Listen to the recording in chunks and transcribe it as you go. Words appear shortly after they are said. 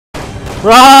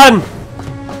Run!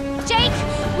 Jake,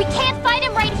 we can't fight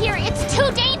him right here. It's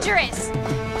too dangerous.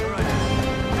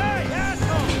 Hey,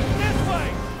 asshole! This way!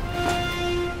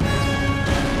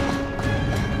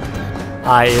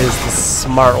 I is the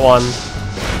smart one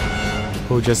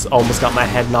who just almost got my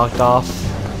head knocked off.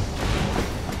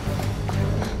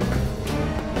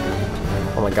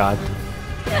 Oh my god.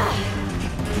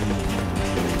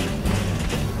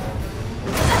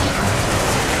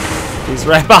 He's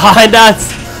right behind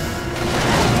us!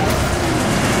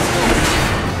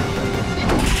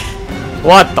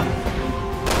 What the?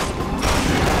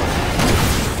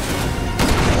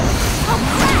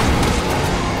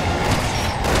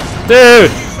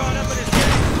 Dude!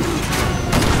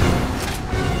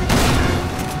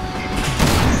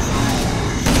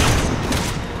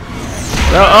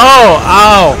 No, oh!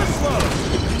 Ow!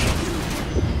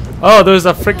 Oh, there's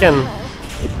a freaking...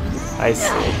 I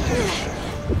see.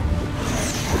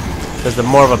 There's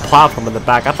more of a platform in the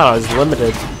back. I thought I was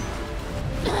limited.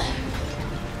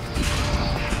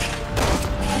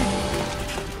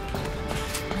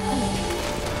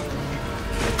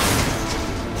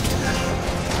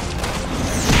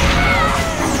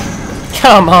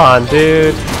 Come on,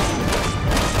 dude.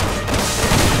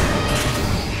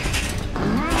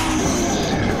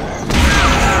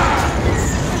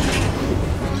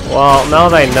 Well, now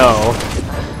that I know,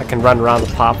 I can run around the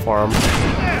platform.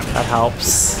 That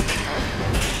helps.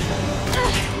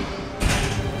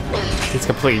 He's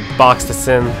completely boxed us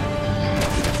in.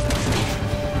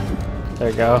 There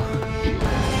you go.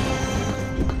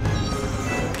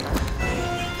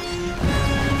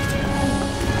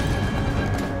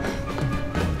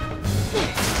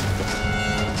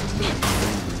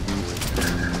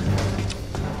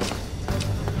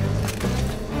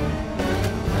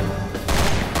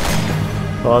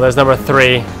 Well, there's number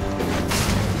 3.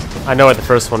 I know what the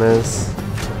first one is.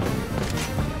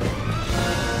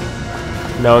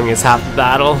 Knowing is half the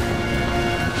battle.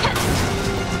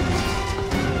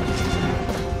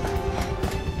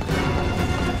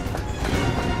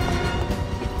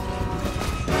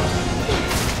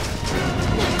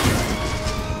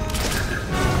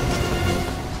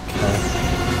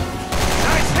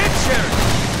 Nice hit, Sharon!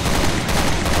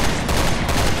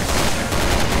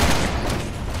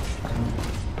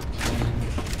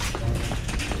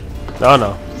 Oh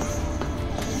no.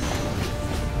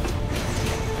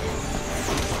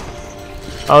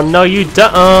 Oh no, you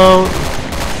don't.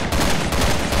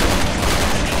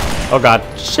 Oh god.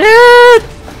 Shit!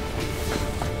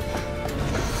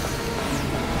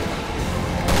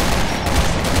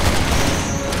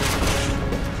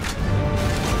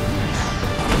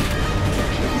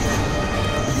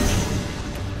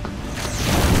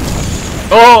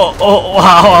 Oh, oh,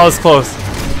 wow, I was close.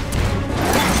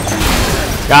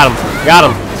 Got him, got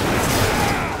him.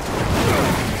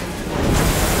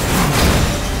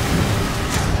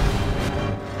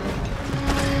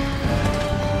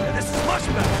 This is much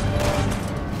better.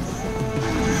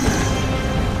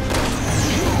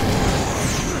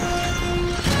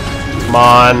 Come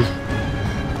on.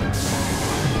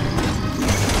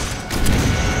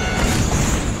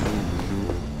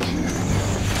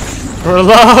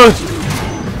 Reload!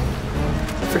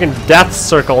 Freaking death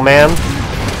circle, man.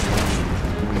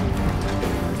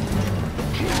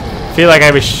 I feel like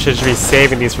I should be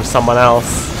saving these for someone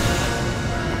else.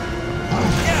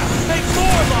 Yeah, make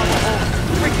more lava holes,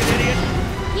 freaking idiot!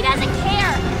 He doesn't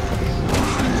care.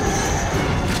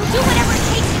 He'll do whatever it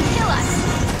takes to kill us.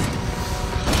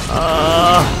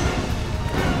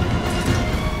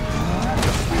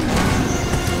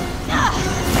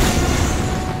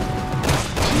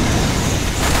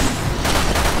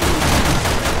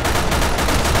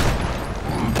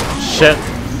 Shit.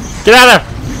 Get out of there!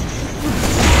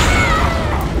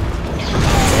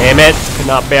 Damn it. Could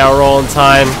not barrel roll in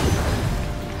time.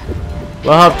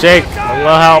 Low help, Jake.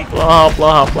 Low help, low help,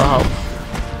 low help, low help.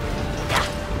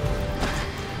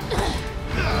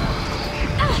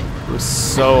 I'm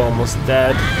so almost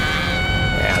dead.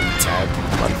 Yeah, I'm dead.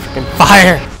 I'm on freaking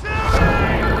fire!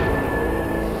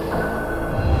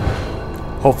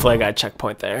 Hopefully I got a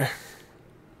checkpoint there.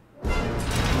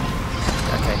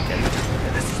 Okay, good.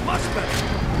 This is much better.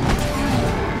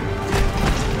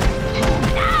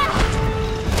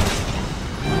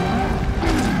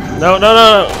 No, no, no,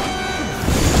 no.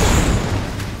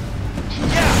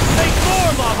 Yeah, make more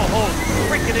lava holes,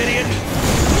 freaking idiot! He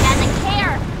doesn't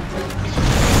care.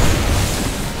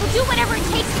 He'll do whatever it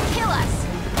takes to kill us.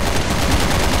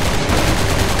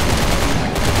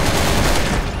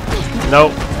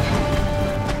 Nope.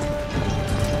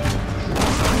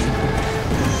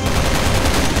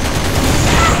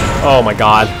 Oh my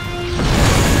god.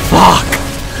 Fuck.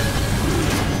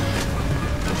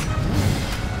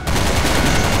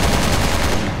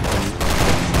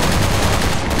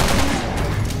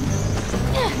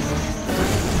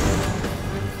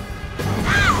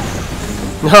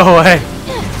 No way.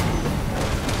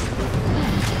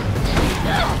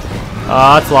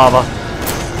 Ah, it's lava.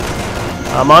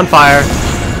 I'm on fire.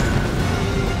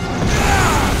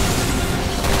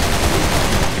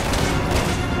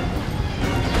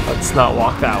 Let's not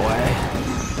walk that way.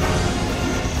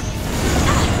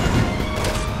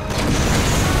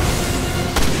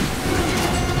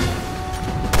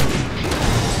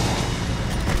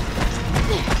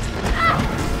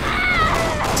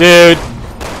 Dude.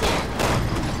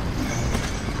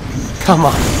 Come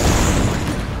on.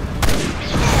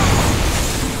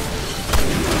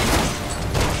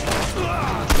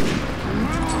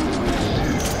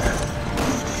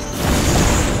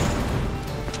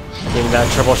 Give me that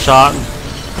triple shot.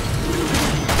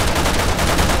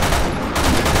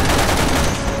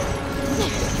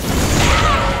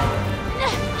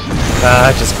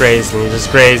 Ah, just grazed me,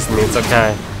 just grazed me, it's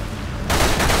okay.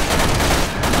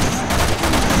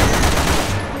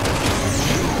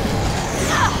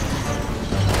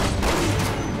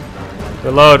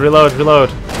 Reload, reload, reload.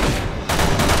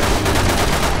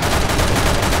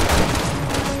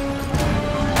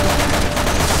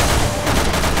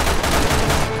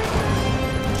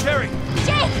 Sherry!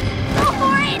 Jake! Go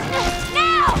for it!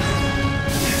 Now!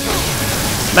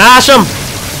 Smash him!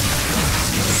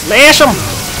 Smash him!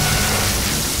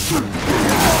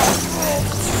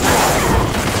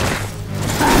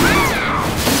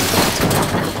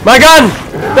 My gun!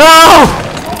 No!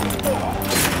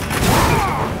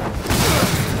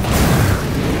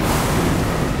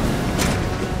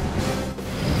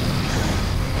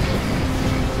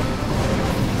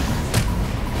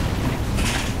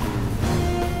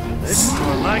 This is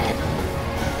more like it.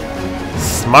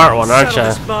 Smart one, aren't Settle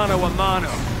you? this mano a mano.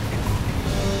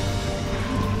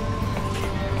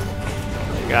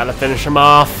 Gotta finish him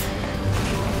off.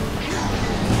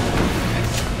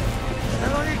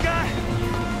 That all you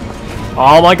got?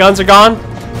 All my guns are gone?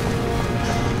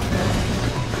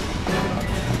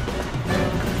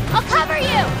 I'll cover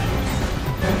you!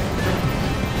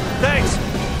 Thanks.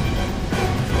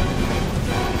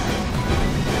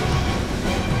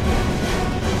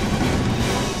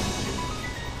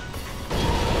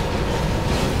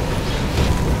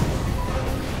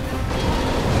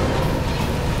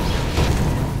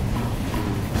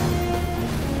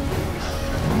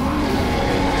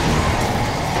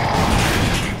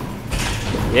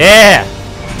 Yeah!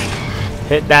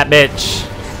 Hit that bitch.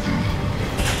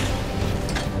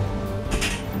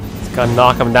 It's gonna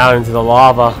knock him down into the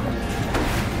lava.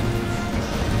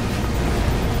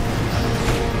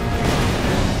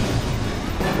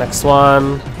 Next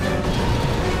one.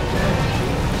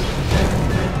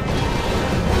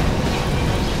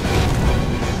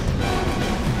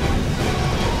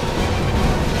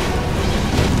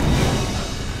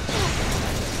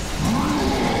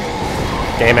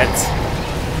 Damn it.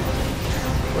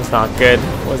 Was not good.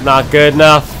 Was not good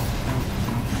enough.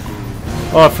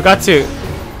 Oh, I forgot to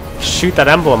shoot that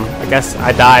emblem. I guess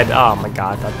I died. Oh my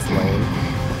god, that's lame.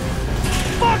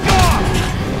 Fuck off!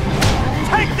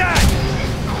 Take that!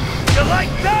 You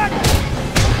like that?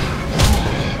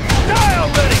 Die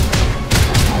already!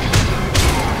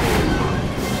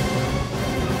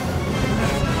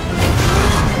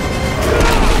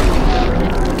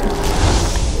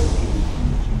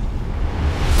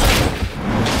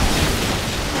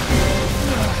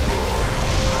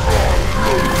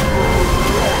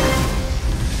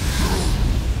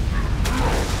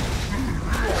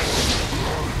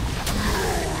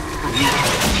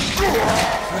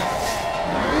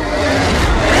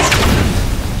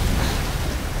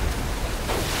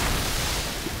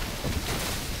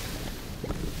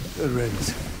 Good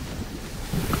riddance.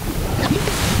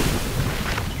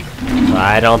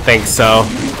 I don't think so.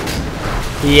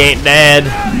 He ain't dead.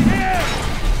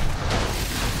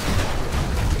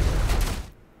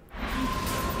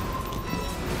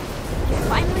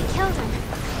 Finally killed him.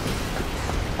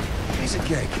 Piece of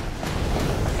cake.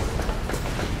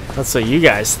 That's what you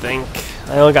guys think.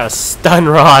 I only got a stun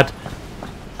rod.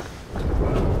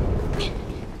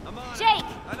 I'm on it. Jake!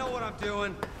 I know what I'm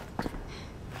doing.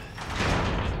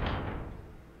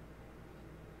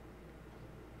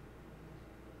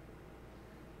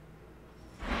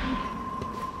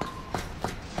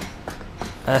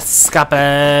 Escape.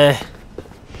 We're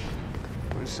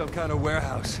in some kind of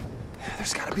warehouse.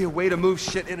 There's gotta be a way to move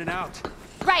shit in and out.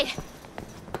 Right.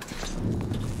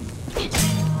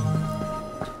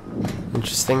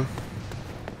 Interesting.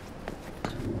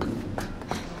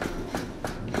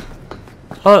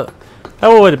 Oh, that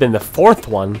would have been the fourth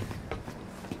one.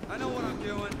 I know what I'm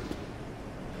doing.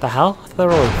 The hell? I thought there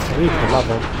were only 3 per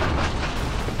level.